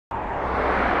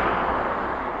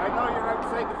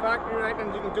outside the factory, right,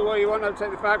 and you can do what you want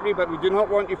outside the factory, but we do not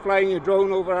want you flying your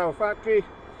drone over our factory.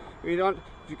 We don't.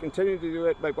 If you continue to do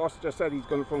it, my boss just said he's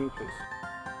going to phone the police.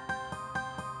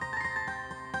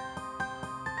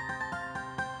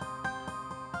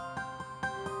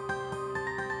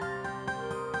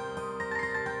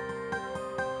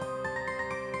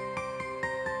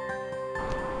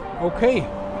 Okay,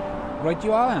 right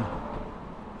you are then.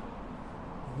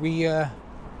 We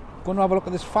going to have a look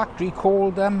at this factory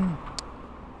called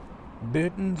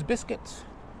Burton's Biscuits.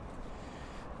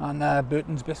 And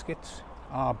Burton's Biscuits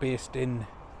are based in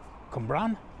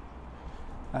Cwmbran.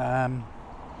 The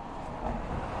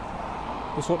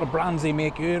sort of brands they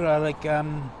make here are like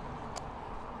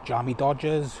Jammy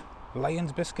Dodgers,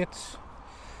 Lions Biscuits,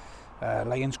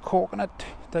 Lions Coconut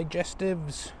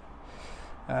Digestives.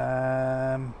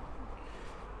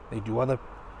 They do other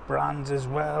brands as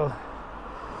well.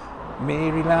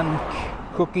 Maryland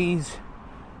Cookies,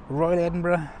 Royal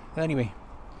Edinburgh. Anyway,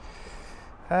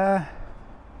 we'll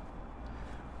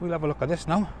have a look at this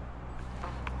now,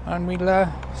 and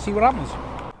we'll see what happens.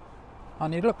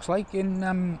 And it looks like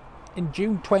in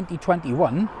June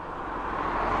 2021,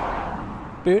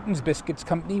 Burton's Biscuits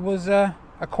company was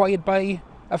acquired by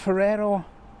a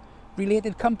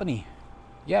Ferrero-related company.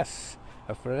 Yes,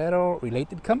 a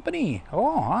Ferrero-related company.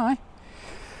 Oh, aye.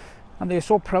 And they're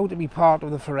so proud to be part of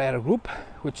the Ferrero Group,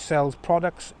 which sells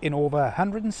products in over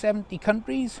 170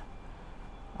 countries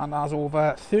and has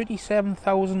over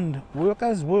 37,000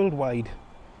 workers worldwide,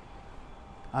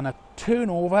 and a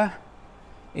turnover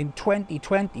in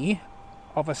 2020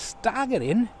 of a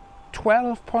staggering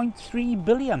 12.3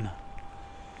 billion.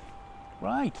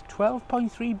 Right,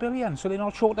 12.3 billion. So they're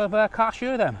not short of cash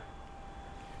here then.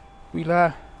 We'll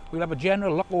have a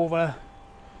general look over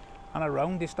and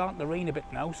around. It's starting to rain a bit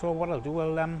now, so what I'll do,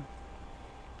 I'll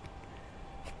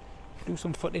do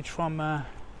some footage from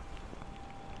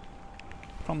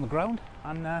the ground,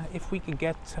 and if we can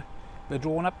get the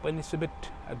drone up when it's a bit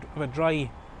of a dry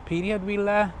period,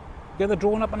 we'll get the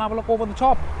drone up and have a look over the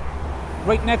top.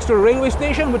 Right next to a railway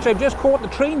station, which I've just caught the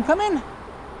train coming.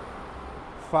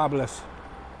 Fabulous.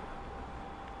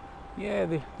 Yeah,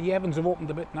 the heavens have opened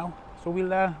a bit now, so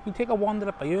we'll take a wander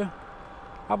up by here,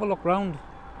 have a look round,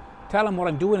 tell them what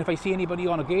I'm doing if I see anybody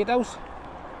on a gatehouse,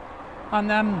 and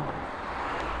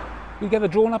we'll get the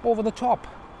drone up over the top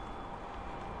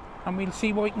and we'll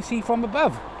see what we can see from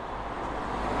above.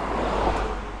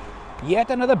 Yet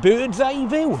another bird's eye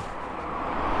view.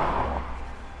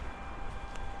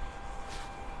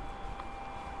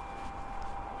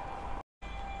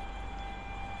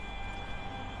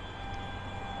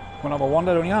 Gonna have a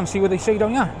wander down here and see what they say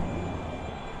down here.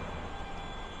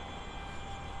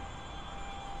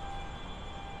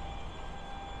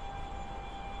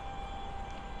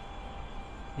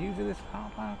 Use of this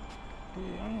car park.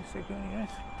 Security,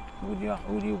 yes. Who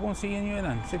do you want to see in here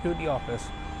then? Security office.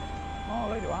 Oh,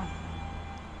 right you are.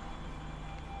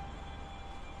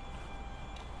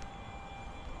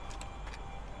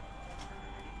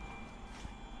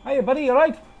 Hiya buddy, you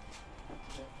alright?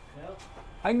 Yeah.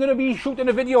 I'm going to be shooting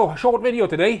a short video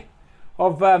today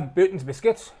of Burton's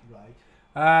Biscuits.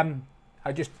 Right.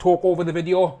 I just talk over the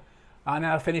video and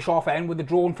I'll finish off end with the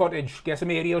drone footage, get some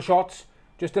aerial shots,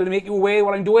 just to make you aware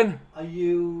what I'm doing. Are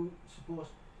you supposed?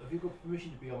 Have you got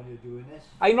permission to be on here doing this?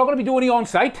 I'm not going to be doing it on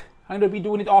site. I'm going to be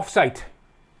doing it off site.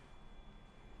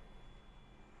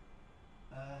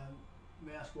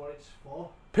 May I ask what it's for?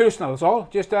 Personal, that's all.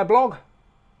 Just a blog.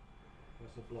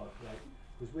 What's a blog, right?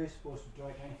 Because we're supposed to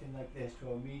drag anything like this to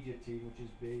our media team, which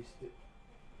is based at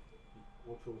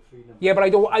 423 number. Yeah, but I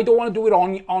don't want to do it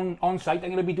on site. I'm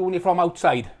going to be doing it from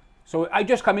outside. So I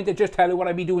just come in to just tell you what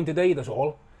I'll be doing today. That's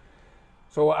all.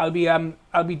 So I'll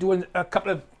be doing a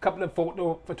couple of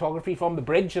photography from the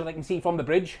bridge that I can see from the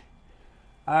bridge.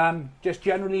 Just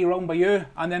generally around by here,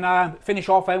 and then finish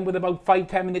off end with about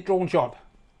 5-10 minute drone shot.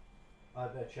 I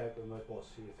better check with my boss,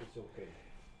 see if it's okay.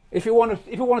 If you want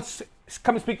to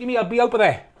come and speak to me, I'll be out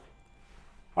there.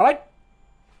 All right?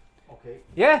 Okay.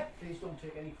 Yeah. Please don't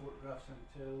take any photographs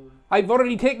until. I've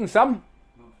already taken some.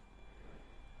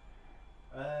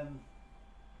 I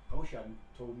wish you hadn't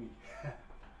told me,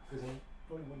 because I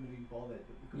probably wouldn't have been bothered.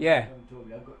 But because Yeah. you haven't told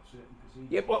me, I've got certain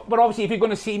procedures. Yeah, but obviously, if you're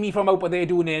going to see me from out there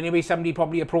doing it anyway, somebody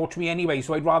probably approach me anyway.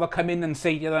 So I'd rather come in and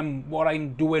say to them what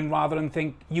I'm doing rather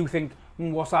than you think,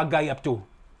 what's that guy up to?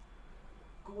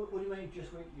 What do you mean?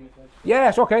 Just wait. Yeah,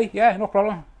 it's okay. Yeah, no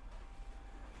problem.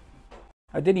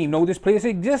 I didn't even know this place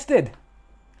existed.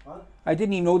 Huh? I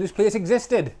didn't even know this place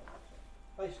existed.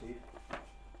 Hi, Steve.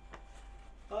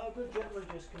 Good gentleman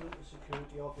just come into the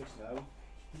security office now.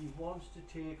 He wants to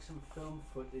take some film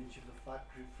footage of the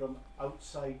factory from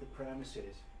outside the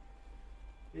premises.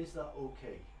 Is that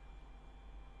okay?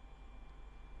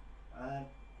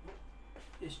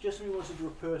 It's just when he wants to do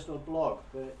a personal blog,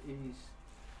 but he's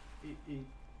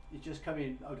just come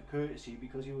in out of courtesy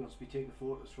because he wants to be taking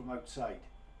photos from outside.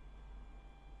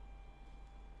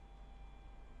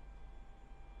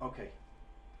 Okay.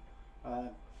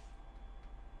 It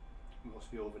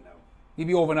must be over now. He'll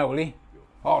be over now, will he?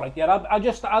 All right, yeah. I'll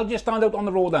just stand out on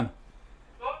the road then.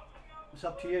 It's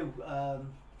up to you.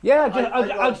 Yeah,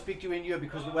 I'll speak to you in here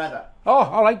because of the weather. Oh,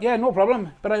 all right, yeah, no problem.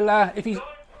 But I'll if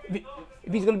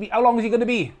he's going to be, how long is he going to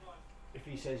be? If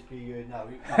he says be here now,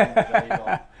 he won't be very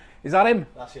long. Is that him?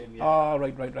 That's him, yeah. Oh,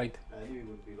 right. He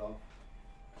wouldn't be long.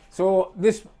 So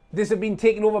this has been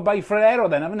taken over by Ferrero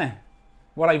then, haven't it?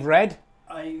 What I've read.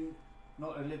 I'm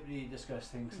not at liberty to discuss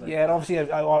things like yeah, that.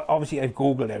 obviously I've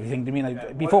googled everything. I mean,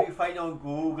 what you find on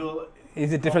Google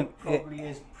is it different? Probably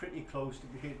is pretty close to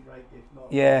being right, if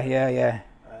not. Yeah.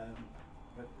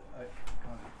 But I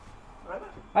can't. Right.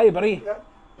 Hi, buddy. Yeah.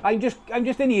 I'm just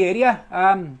in the area.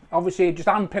 Obviously, just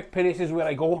unpicked places where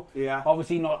I go. Yeah.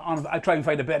 Obviously, not on. I try and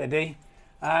find a better day.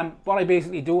 What I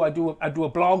basically do, I do a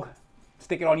blog,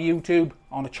 stick it on YouTube,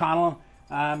 on a channel.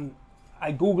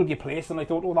 I googled your place and I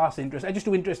thought, oh, that's interesting. I just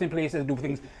do interesting places. I do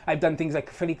things. I've done things like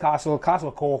Philly Castle,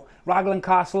 Castle Cork, Raglan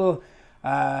Castle.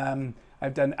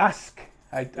 I've done Usk.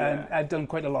 I've done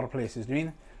quite a lot of places. Do you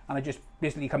mean? And I just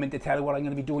basically come in to tell you what I'm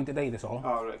going to be doing today. That's all.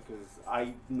 Oh, right, because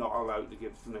I'm not allowed to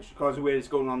give permission because of where it's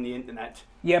going on the internet.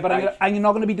 Yeah, but and you're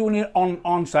not going to be doing it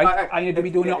on site. I'm going to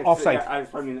be doing it off site. Yeah,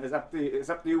 I mean, it's up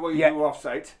to you what you do off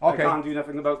site. Okay. I can't do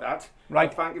nothing about that. Right.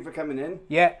 But thank you for coming in.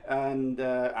 Yeah. And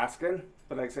asking.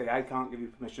 But like I say, I can't give you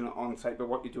permission on site. But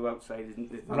what you do outside is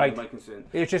not right. my concern.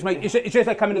 It's just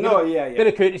like coming to give a bit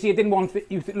of courtesy. I didn't want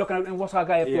you looking out and what's that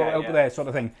guy up there sort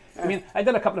of thing. I mean, I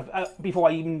did a couple of before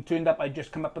I even turned up. I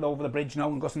just come up with over the bridge now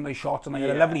and got some nice shots, and I had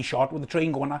a lovely shot with the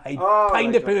train going. I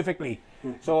timed it perfectly.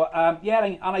 So and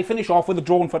I finish off with the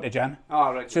drone footage, Jen.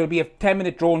 Oh, right. So it'll be a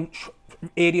 10-minute drone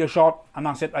area shot, and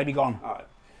that's it. I'll be gone. All right.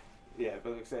 Yeah,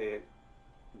 but like I say, as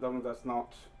long as that's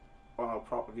not on our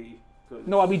property.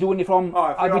 No, I'll be doing it from.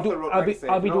 I'll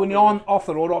be doing it off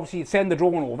the road. Obviously, send the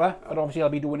drone over, but obviously I'll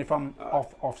be doing it from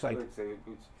off site. Because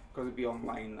it'll be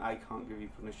online, I can't give you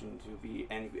permission to be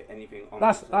anything on.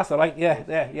 That's all right.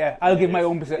 Yeah. I'll give my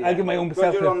own. I'll give my own.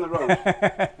 But you're on the road.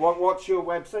 What's your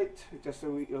website? Just so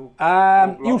we.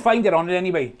 You'll find it on it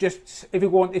anyway. Just if you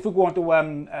go on to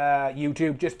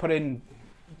YouTube, just put in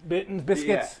Burton's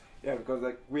Biscuits. Yeah, because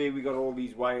like we got all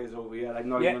these wires over here. I'm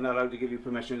not even allowed to give you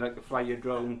permission like to fly your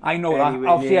drone. I know that.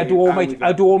 Obviously, I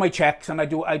do all my checks, and I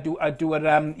do it.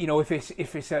 You know, if it's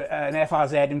an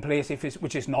FRZ in place,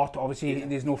 which is not. Obviously,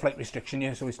 there's no flight restriction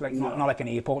here, so it's like not like an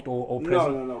airport or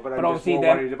prison. No. But I'm just more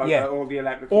worried about all the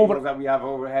electric cables that we have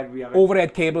overhead.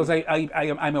 Overhead cables,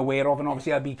 I'm aware of, and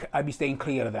obviously I'll be staying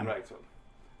clear of them. Right. So,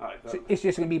 all right. So it's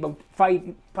just going to be about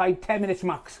 5-10 minutes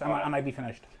max, and I'll be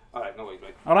finished. All right, no worries,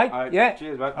 mate. All right? Yeah.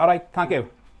 Cheers, mate. All right, thank you.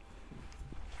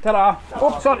 Ta-da.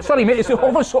 Oh, sorry, mate. It's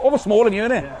over small in here,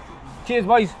 isn't it? Yeah. Cheers,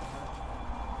 boys.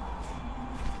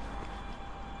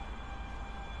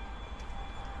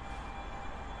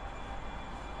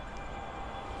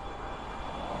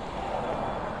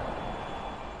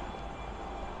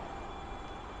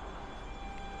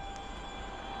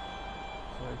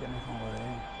 Sorry, getting from over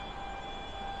there.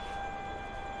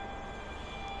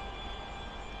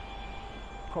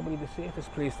 Probably the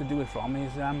safest place to do it from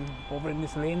is over in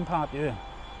this lane part here.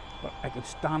 But I could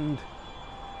stand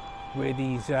where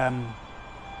these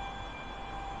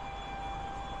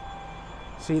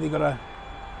see, they got a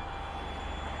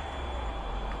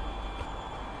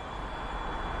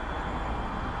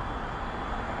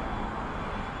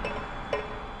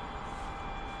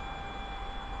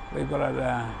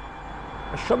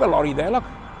a sugar lorry there, look.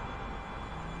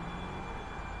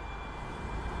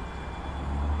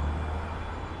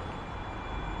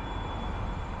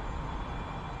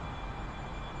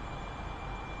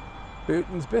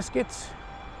 Burton's Biscuits,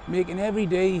 making every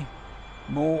day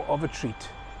more of a treat.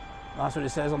 That's what it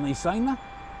says on the sign there,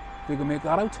 if we can make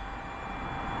that out.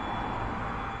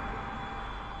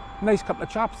 Nice couple of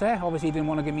chaps there. Obviously didn't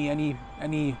want to give me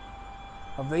any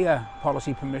of their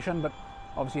policy permission, but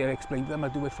obviously I explained to them I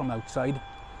do it from outside.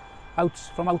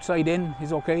 From outside in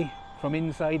is okay, from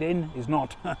inside in is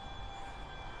not.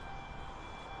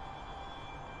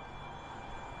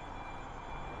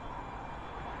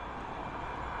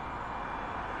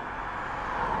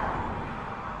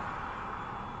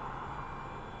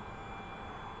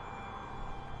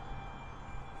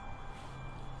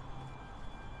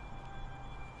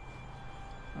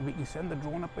 We can send the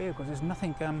drone up here because there's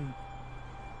nothing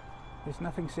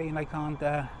saying I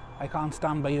can't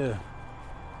stand by here.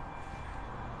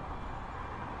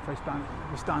 If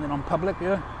we're standing on public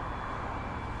here,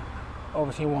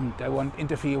 obviously I won't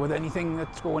interfere with anything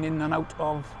that's going in and out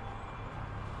of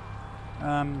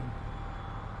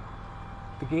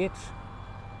the gates.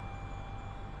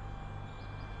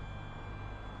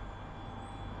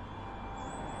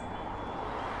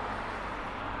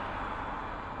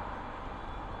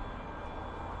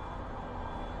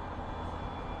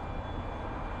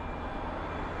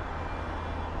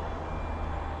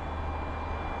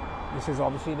 This is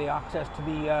obviously the access to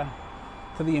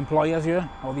the employers here,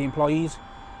 or the employees.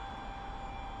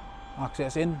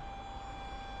 Access in.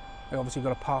 They obviously got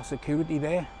to pass security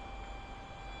there.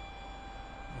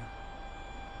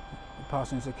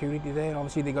 Passing security there.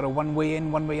 Obviously they got a one-way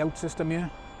in, one-way out system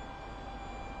here.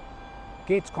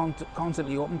 Gates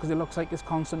constantly open because it looks like there's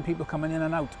constant people coming in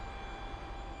and out.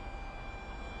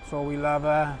 So we'll have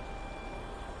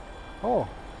oh,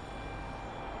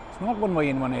 it's not one way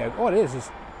in, one way out. Oh, it is.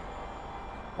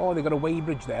 Oh, they got a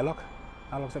weighbridge there, look.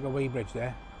 That looks like a weighbridge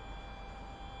there.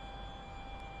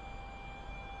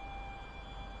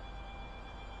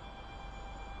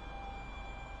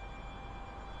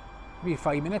 Maybe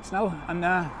 5 minutes now, and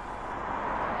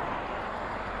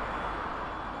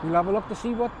we'll have a look to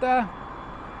see what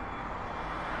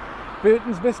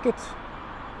Burton's Biscuits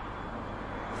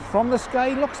from the sky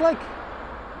looks like.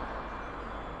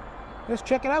 Let's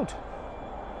check it out.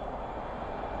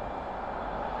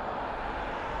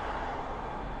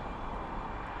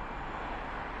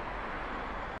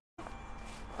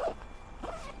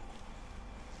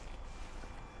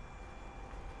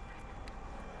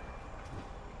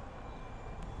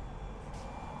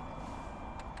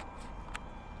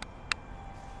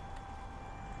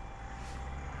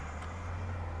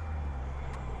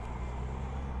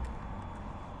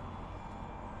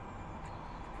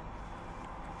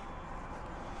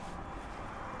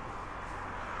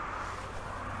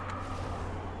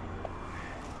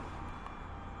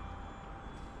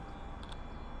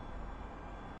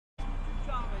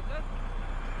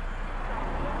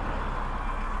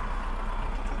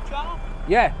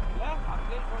 Yeah. Yeah,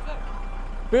 was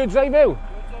it? Bird's eye view. Bird's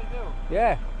eye view.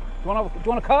 Yeah. Do you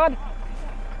want a card?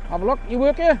 Have a look. You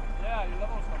work here? Yeah, you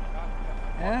love all stuff like that.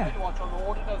 Yeah. I'd watch on the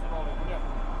auditors and all that,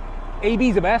 wouldn't you?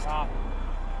 AB's the best. Ah.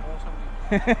 Awesome.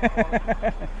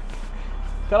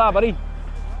 Ta-ra, buddy.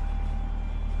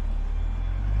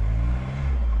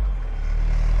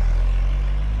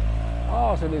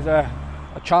 Oh, so there's a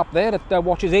chap there that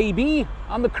watches AB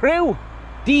and the crew.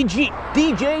 DJ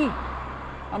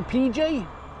and PJ.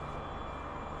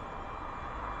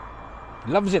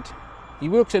 Loves it. He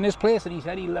works in this place and he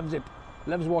said he loves it.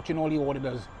 Loves watching all the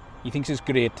auditors. He thinks it's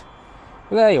great.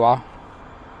 Well, there you are.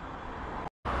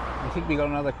 I think we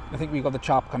got the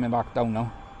chap coming back down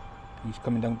now. He's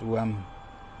coming down to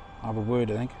have a word,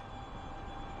 I think.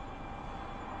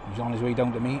 He's on his way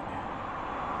down to me.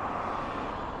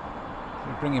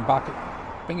 We'll bring him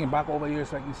back over here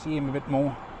so I can see him a bit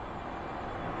more.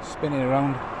 Spinning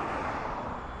around.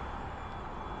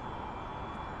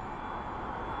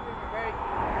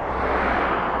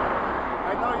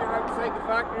 I know you're outside the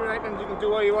factory, right, and you can do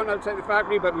what you want outside the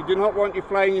factory, but we do not want you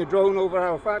flying your drone over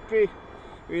our factory.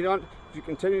 We don't. If you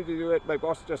continue to do it, my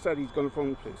boss just said he's going to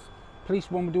phone the police. Police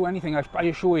won't do anything, I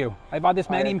assure you. I've had it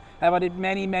many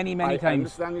times. I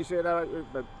understand you say that,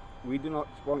 but we do not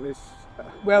want this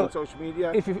on social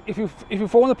media. If you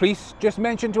phone the police, just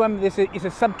mention to them this is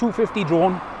a sub 250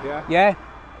 drone. Yeah. Yeah.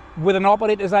 With an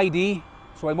operator's ID,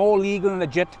 so I'm all legal and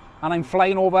legit, and I'm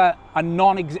flying over a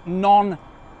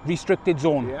non-restricted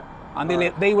zone. Yeah. And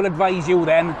they will advise you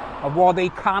then of what they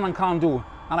can and can't do.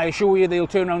 And I assure you, they'll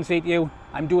turn around and say to you,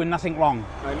 I'm doing nothing wrong.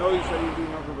 I know you say you do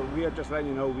nothing, but we are just letting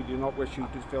you know we do not wish you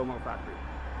to film our factory.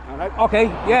 All right? Okay.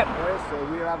 Yeah. Yes, so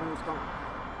we're having this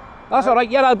That's all right.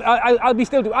 Yeah, I'll be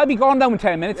gone down in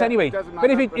 10 minutes anyway. Doesn't But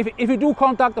matter, if you do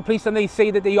contact the police and they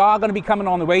say that they are going to be coming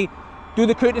on the way, do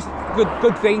the courteous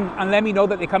good thing and let me know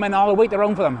that they come in. I'll wait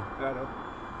around for them. I know.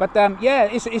 But yeah,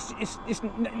 it's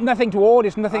nothing toward.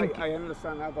 It's nothing. I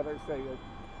understand that, but I say,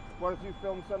 what if you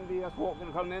film somebody that's walking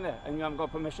and coming in there and you haven't got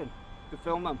permission to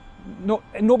film them? No,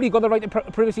 nobody got the right to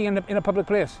privacy in a public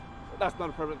place. That's not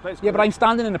a public place. Yeah, but I'm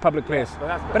standing in a public place.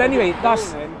 But anyway,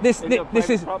 this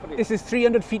is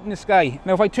 300 feet in the sky.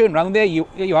 Now, if I turn around, there you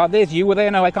are. There's you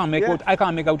there now. I can't make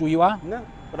out who you are. No,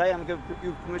 but I haven't given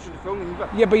you permission to film me either.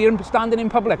 Yeah, but you're standing in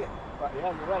public. Yeah,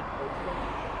 you're right.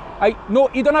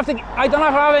 You don't have to. I don't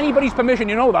have to have anybody's permission.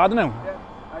 You know that, don't you? Yeah,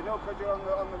 I know because you're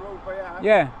on the road by your hand.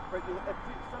 Yeah. But if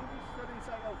somebody's stood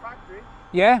inside our factory.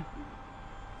 Yeah.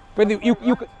 But that's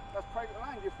private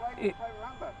land. You're flying on private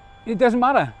land, but it doesn't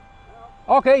matter.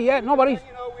 Okay, yeah, no worries.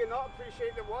 You know, we're not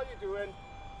appreciating what you're doing,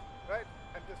 right?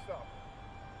 And just stop.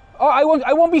 Oh, I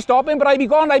won't be stopping, but I'll be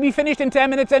gone. I'll be finished in 10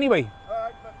 minutes anyway.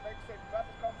 Alright, but like I said, that's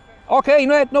the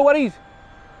conversation. Okay, no worries.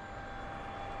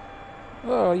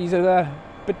 Oh, he's a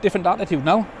bit different attitude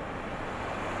now.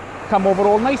 Come over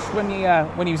all nice when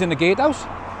he was in the gatehouse.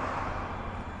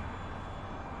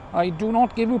 I do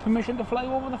not give you permission to fly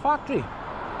over the factory.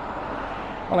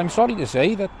 Well, I'm sorry to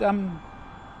say that I'm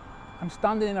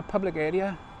standing in a public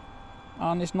area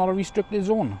and it's not a restricted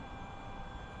zone.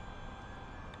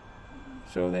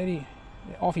 So there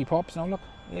off he pops now, look,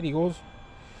 there he goes.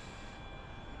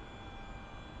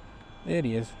 There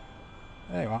he is.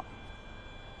 There you are.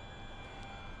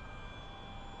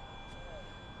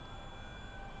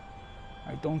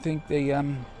 I don't think they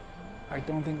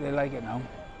like it now.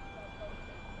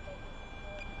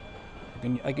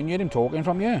 I can hear him talking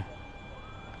from here.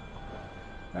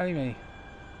 Anyway,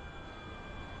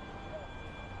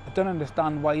 I don't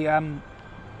understand why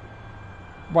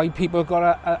people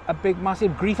got a big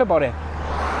massive grief about it.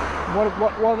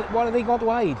 What have they got to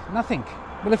hide? Nothing.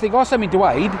 Well, if they got something to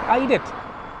hide it.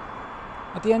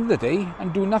 At the end of the day,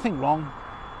 I'm doing nothing wrong.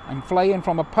 I'm flying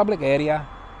from a public area.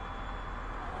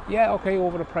 Yeah, okay,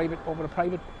 over a private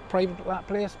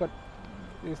place, but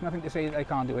there's nothing to say that I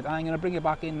can't do it. I'm going to bring it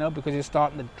back in now because it's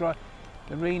starting to dry.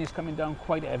 The rain is coming down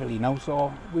quite heavily now,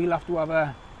 so we'll have to have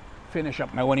a finish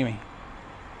up now anyway.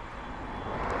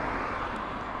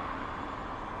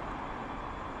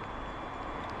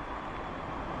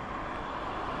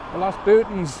 Well, that's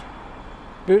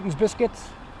Burton's Biscuits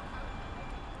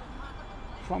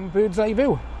from Bird's Eye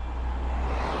View.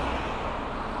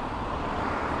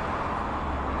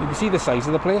 You can see the size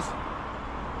of the place.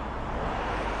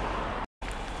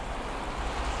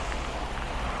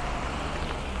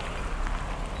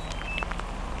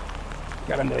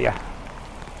 Get under here.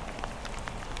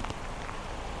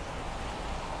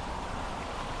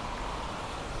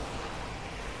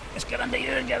 Let's get under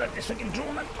here and get this freaking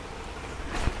drone out.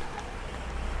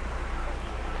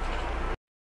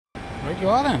 Right you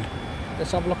are then.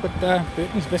 Let's have a look at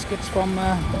Burton's Biscuits from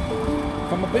a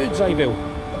bird's eye view.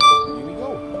 Here we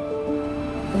go.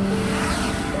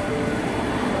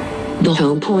 The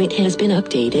home point has been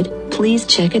updated. Please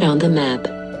check it on the map.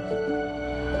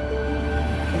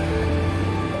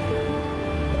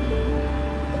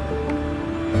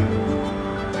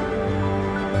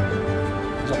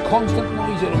 There's a constant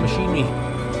noise out of machinery.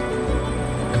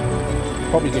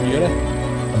 Probably can hear it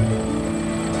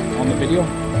on the video.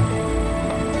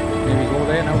 Here we go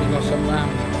there, now we got some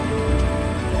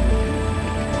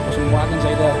wagons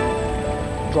either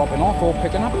dropping off or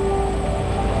picking up. A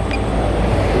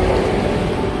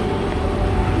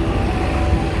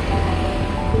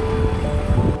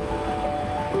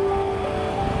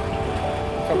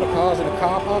couple of cars in a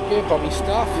car park here, probably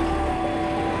staff.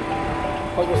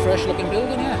 Quite a fresh looking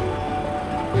building here.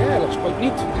 Yeah, looks quite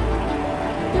neat.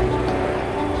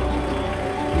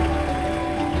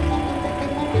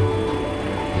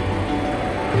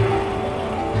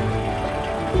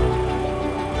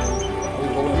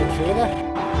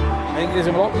 I think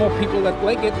there's a lot more people that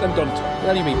like it than don't.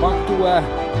 But anyway, back to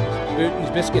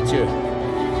Burton's Biscuits here.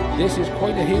 This is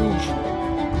quite a huge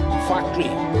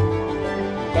factory.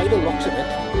 By the looks of it,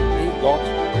 they've got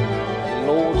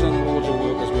loads and loads of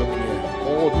workers working here.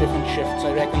 All different shifts,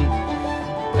 I reckon.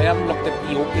 I haven't looked at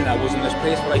the opening hours in this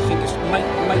place, but I think it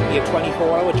might be a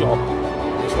 24-hour job,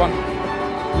 this one.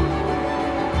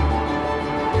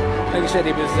 Like I said,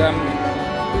 it was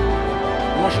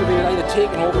I'm not sure if they were either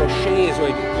taken over or shares, or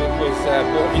it was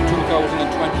bought in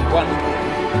 2021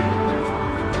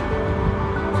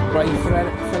 by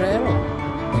Ferrero.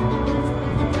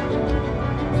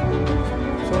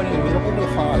 So anyway, we're up at the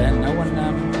far end now, and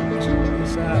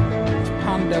let's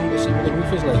pan down to see what the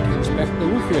roof is like. Inspect the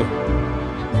roof here.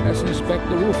 Let's inspect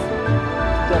the roof.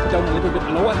 Drop it down a little bit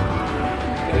lower.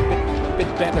 Get a bit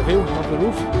better view of the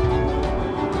roof.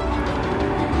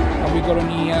 Have we got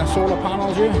any solar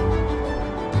panels here?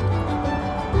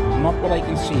 Not what I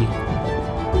can see.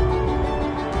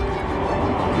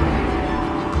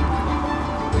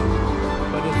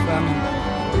 But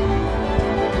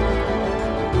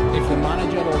if the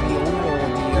manager or the owner or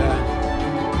the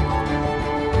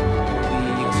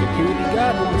security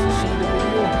guard wants to see the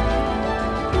video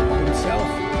of himself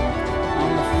on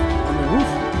the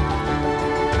roof,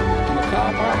 on the car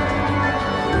park,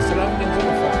 the surroundings of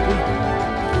the factory,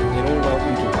 they're all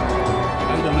welcome to.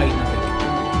 I don't hide nothing.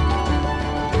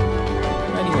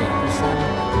 Anyway,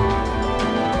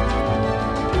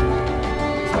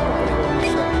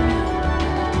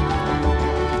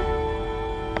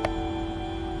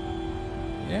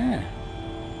 yeah.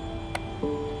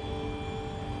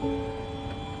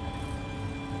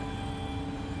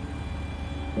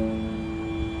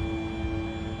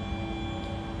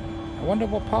 wonder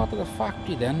what part of the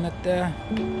factory then that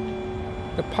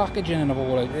the packaging and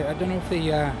all. I don't know if they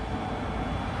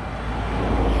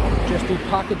just do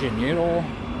packaging here or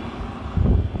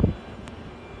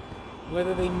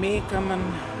whether they make them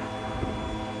and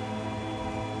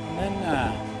then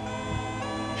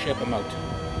ship them out.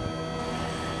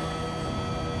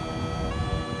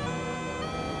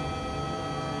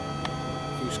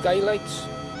 A few skylights.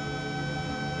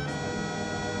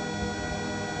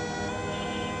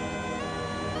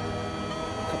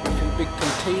 A few big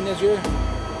containers here.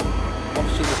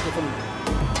 Obviously there's different,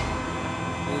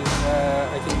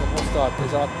 I think what's that?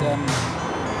 Is that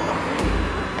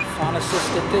fan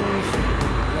assisted things? Is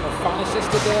that a fan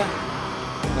assisted there?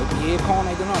 Like the aircon,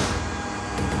 I don't know.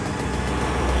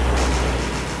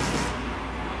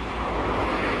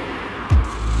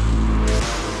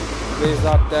 There's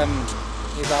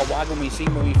that wagon we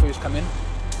seen when we first come in.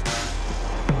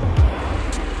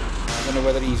 I don't know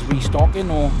whether he's restocking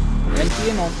or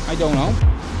emptying or I don't know.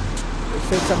 It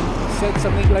said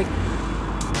something like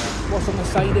what's on the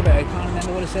side of it. I can't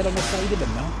remember what it said on the side of it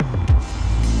now.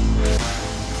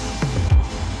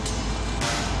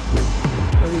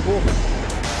 There we go.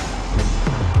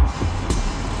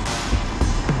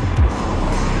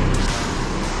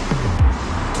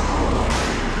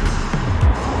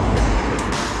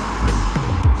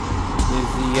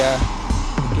 There's the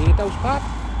gatehouse part.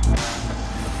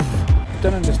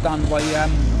 Don't understand why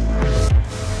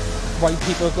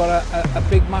people have got a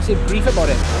big massive grief about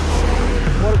it.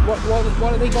 What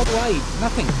have they got to hide?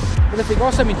 Nothing. But if they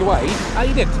got something to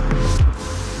hide it.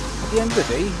 At the end of the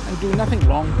day, and do nothing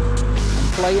wrong, and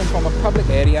fly in from a public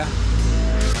area.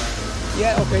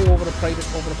 Yeah, okay, over a private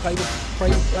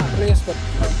place, but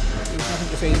there's nothing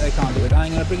to say that I can't do it. I'm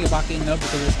going to bring it back in now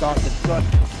because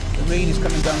the rain is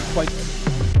coming down quite. So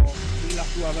we'll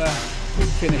have to have a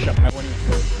finish up now anyway.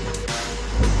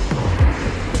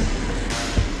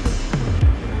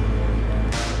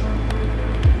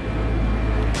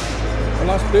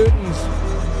 Well, that's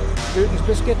Burton's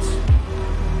Biscuits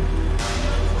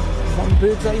from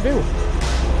Bird's Eye View.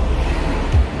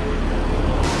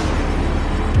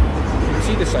 You can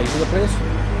see the size of the place.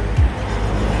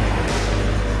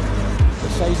 The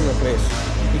size of the place.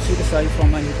 You see the size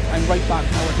from I'm right back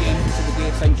now at the entrance of the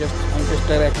gates. I'm just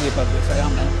directly above this. I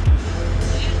am now.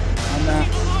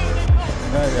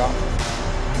 And there we are.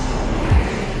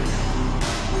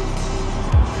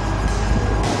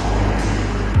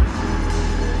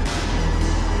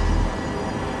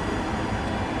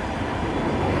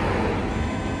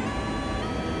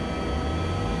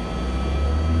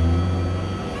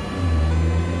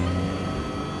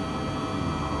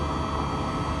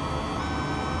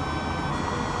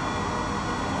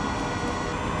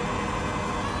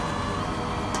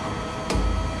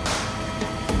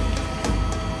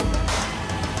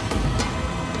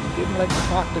 Didn't like the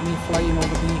fact of me flying over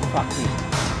the factory.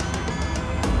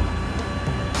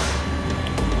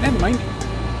 Never mind.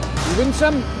 You win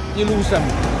some, you lose some.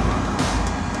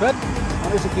 But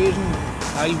on this occasion,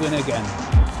 I win again.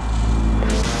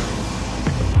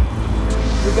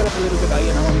 We get up a little bit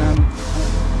higher now and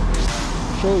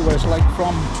show you what it's like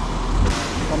from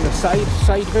the side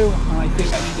view, and I think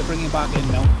I need to bring him back in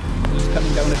now. He's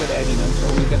coming down a bit heavy now, so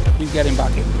we'll get him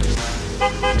back in.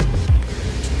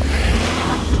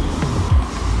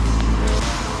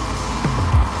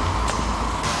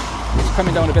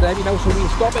 Coming down a bit heavy now, so we'll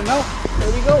stop it now.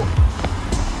 There we go.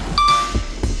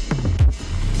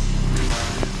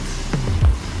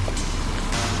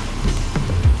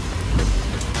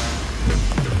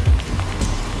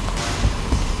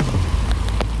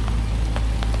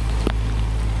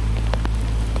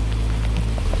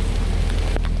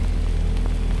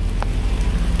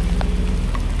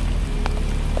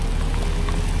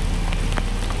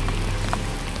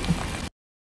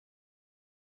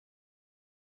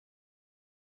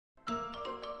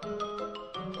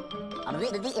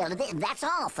 That's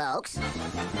all, folks.